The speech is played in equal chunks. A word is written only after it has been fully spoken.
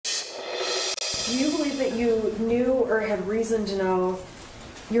Do you believe that you knew or had reason to know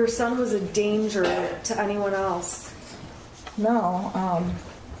your son was a danger to anyone else? No.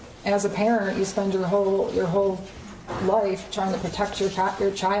 As a parent, you spend your whole life trying to protect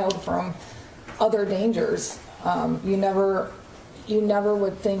your child from other dangers. You never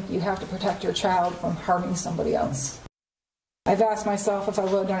would think you have to protect your child from harming somebody else. I've asked myself if I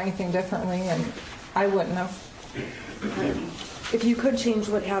would have done anything differently, and I wouldn't have. If you could change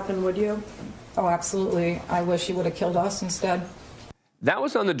what happened, would you? Oh, absolutely. I wish he would have killed us instead. That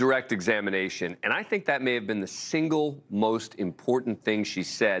was on the direct examination, and I think that may have been the single most important thing she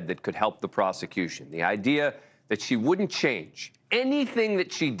said that could help the prosecution. The idea that she wouldn't change anything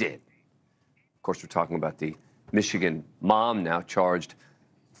that she did. Of course, we're talking about the Michigan mom now charged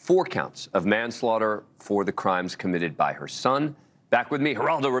 4 counts of manslaughter for the crimes committed by her son. Back with me,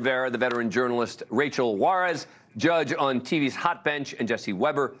 Geraldo Rivera, the veteran journalist, Rachel Juarez, judge on TV's Hot Bench, and Jesse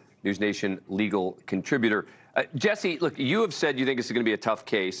Weber, NewsNation legal contributor. Jesse, look, you have said you think this is going to be a tough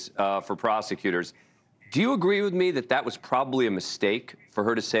case for prosecutors. Do you agree with me that that was probably a mistake for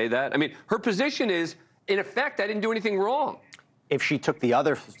her to say that? I mean, her position is, in effect, I didn't do anything wrong. If she took the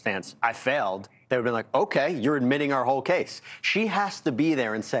other stance, I failed, they would have been like, okay, you're admitting our whole case. She has to be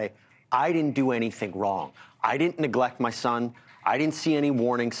there and say, I didn't do anything wrong. I didn't neglect my son. I didn't see any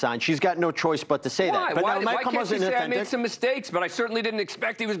warning signs. She's got no choice but to say that. But why can't she say I made some mistakes, but I certainly didn't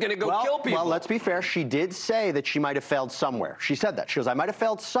expect he was going to go kill people? Well, let's be fair. She did say that she might have failed somewhere. She said that. She goes, I might have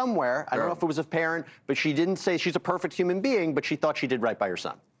failed somewhere. I don't know if it was a parent, but she didn't say she's a perfect human being, but she thought she did right by her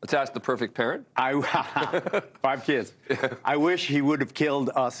son. Let's ask the perfect parent. 5 kids. I wish he would have killed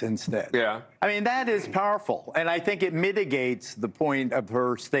us instead. Yeah. I mean, that is powerful. And I think it mitigates the point of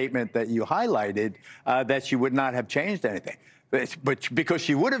her statement that you highlighted, that she would not have changed anything. But because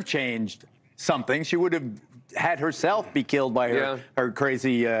she would have changed something, she would have had herself be killed by her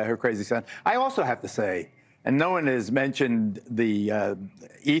crazy son. I also have to say, and no one has mentioned the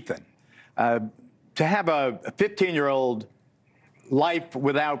Ethan, to have a 15-year-old life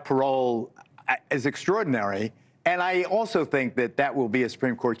without parole is extraordinary. And I also think that that will be a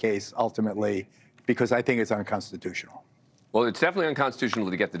Supreme Court case ultimately, because I think it's unconstitutional. Well, it's definitely unconstitutional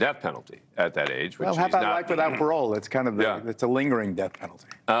to get the death penalty at that age. Which well, how about life without parole? It's kind of it's a lingering death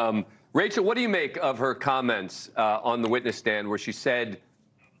penalty. Rachel, what do you make of her comments on the witness stand where she said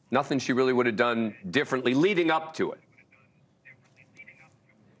nothing she really would have done differently leading up to it?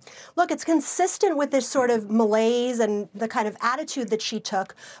 Look, it's consistent with this sort of malaise and the kind of attitude that she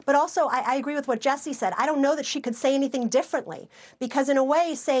took. But also, I agree with what Jesse said. I don't know that she could say anything differently. Because in a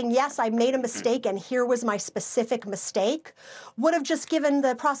way, saying, yes, I made a mistake and here was my specific mistake, would have just given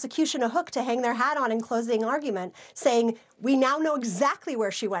the prosecution a hook to hang their hat on in closing argument, saying, we now know exactly where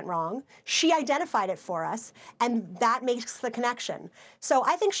she went wrong. She identified it for us, and that makes the connection. So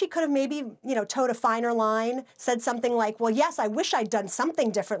I think she could have maybe, towed a finer line, said something like, well, yes, I wish I'd done something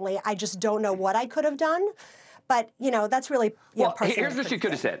differently. I just don't know what I could have done. But, that's really, here's what she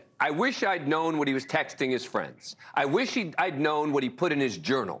could have said. I wish I'd known what he was texting his friends. I wish I'd known what he put in his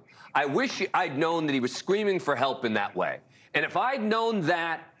journal. I wish I'd known that he was screaming for help in that way. And if I'd known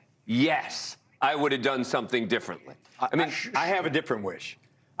that, yes, I would have done something differently. I mean, I have a different wish.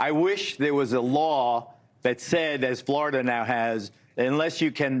 I wish there was a law that said, as Florida now has, that unless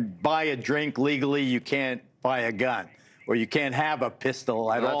you can buy a drink legally, you can't buy a gun. Or you can't have a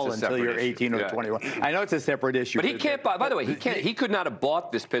pistol at all until you're 18 or 21. I know it's a separate issue. But he can't buy, by the way, he could not have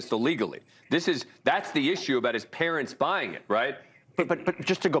bought this pistol legally. That's the issue about his parents buying it, right? But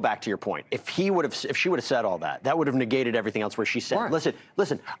just to go back to your point, if she would have said all that, that would have negated everything else where she said,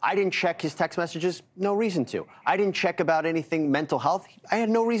 listen, I didn't check his text messages, no reason to. I didn't check about anything mental health. I had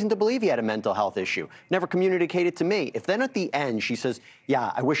no reason to believe he had a mental health issue. Never communicated to me. If then at the end she says,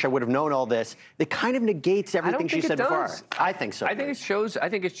 yeah, I wish I would have known all this, it kind of negates everything she said before. I think so. I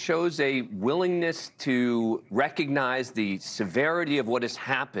think it shows a willingness to recognize the severity of what has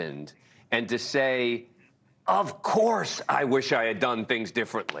happened and to say, of course, I wish I had done things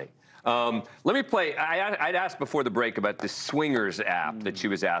differently. Let me play. I'd asked before the break about the Swingers app that she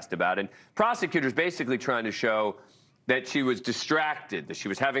was asked about, and prosecutors basically trying to show that she was distracted, that she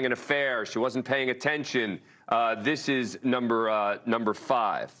was having an affair, she wasn't paying attention. This is number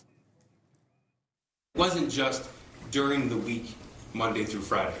 5. It wasn't just during the week, Monday through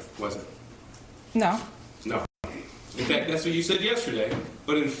Friday, was it? No. No. In fact, that's what you said yesterday,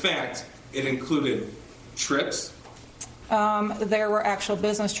 but in fact, it included trips. There were actual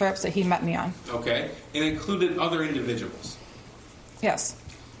business trips that he met me on. Okay. It included other individuals. Yes.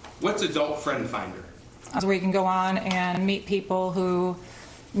 What's Adult Friend Finder? That's where you can go on and meet people who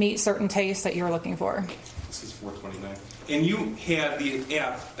meet certain tastes that you're looking for. This is 429. and you had the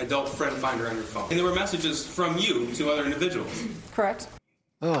app Adult Friend Finder on your phone. And there were messages from you to other individuals. Correct.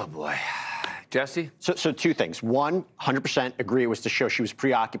 Oh, boy. Jesse? So two things. One, 100% agree it was to show she was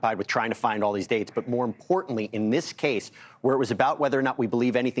preoccupied with trying to find all these dates. But more importantly, in this case, where it was about whether or not we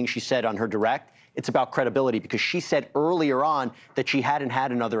believe anything she said on her direct, it's about credibility, because she said earlier on that she hadn't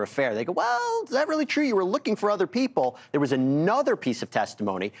had another affair. They go, well, is that really true? You were looking for other people. There was another piece of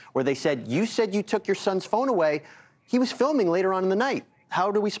testimony where they said you took your son's phone away. He was filming later on in the night. How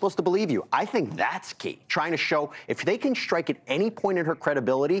are we supposed to believe you? I think that's key. Trying to show if they can strike at any point in her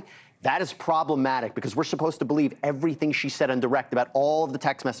credibility, that is problematic, because we're supposed to believe everything she said on direct about all of the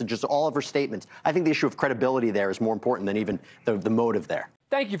text messages, all of her statements. I think the issue of credibility there is more important than even the motive there.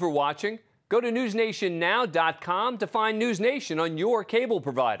 Thank you for watching. Go to newsnationnow.com to find NewsNation on your cable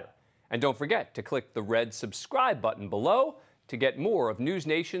provider. And don't forget to click the red subscribe button below to get more of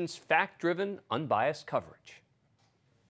NewsNation's fact-driven, unbiased coverage.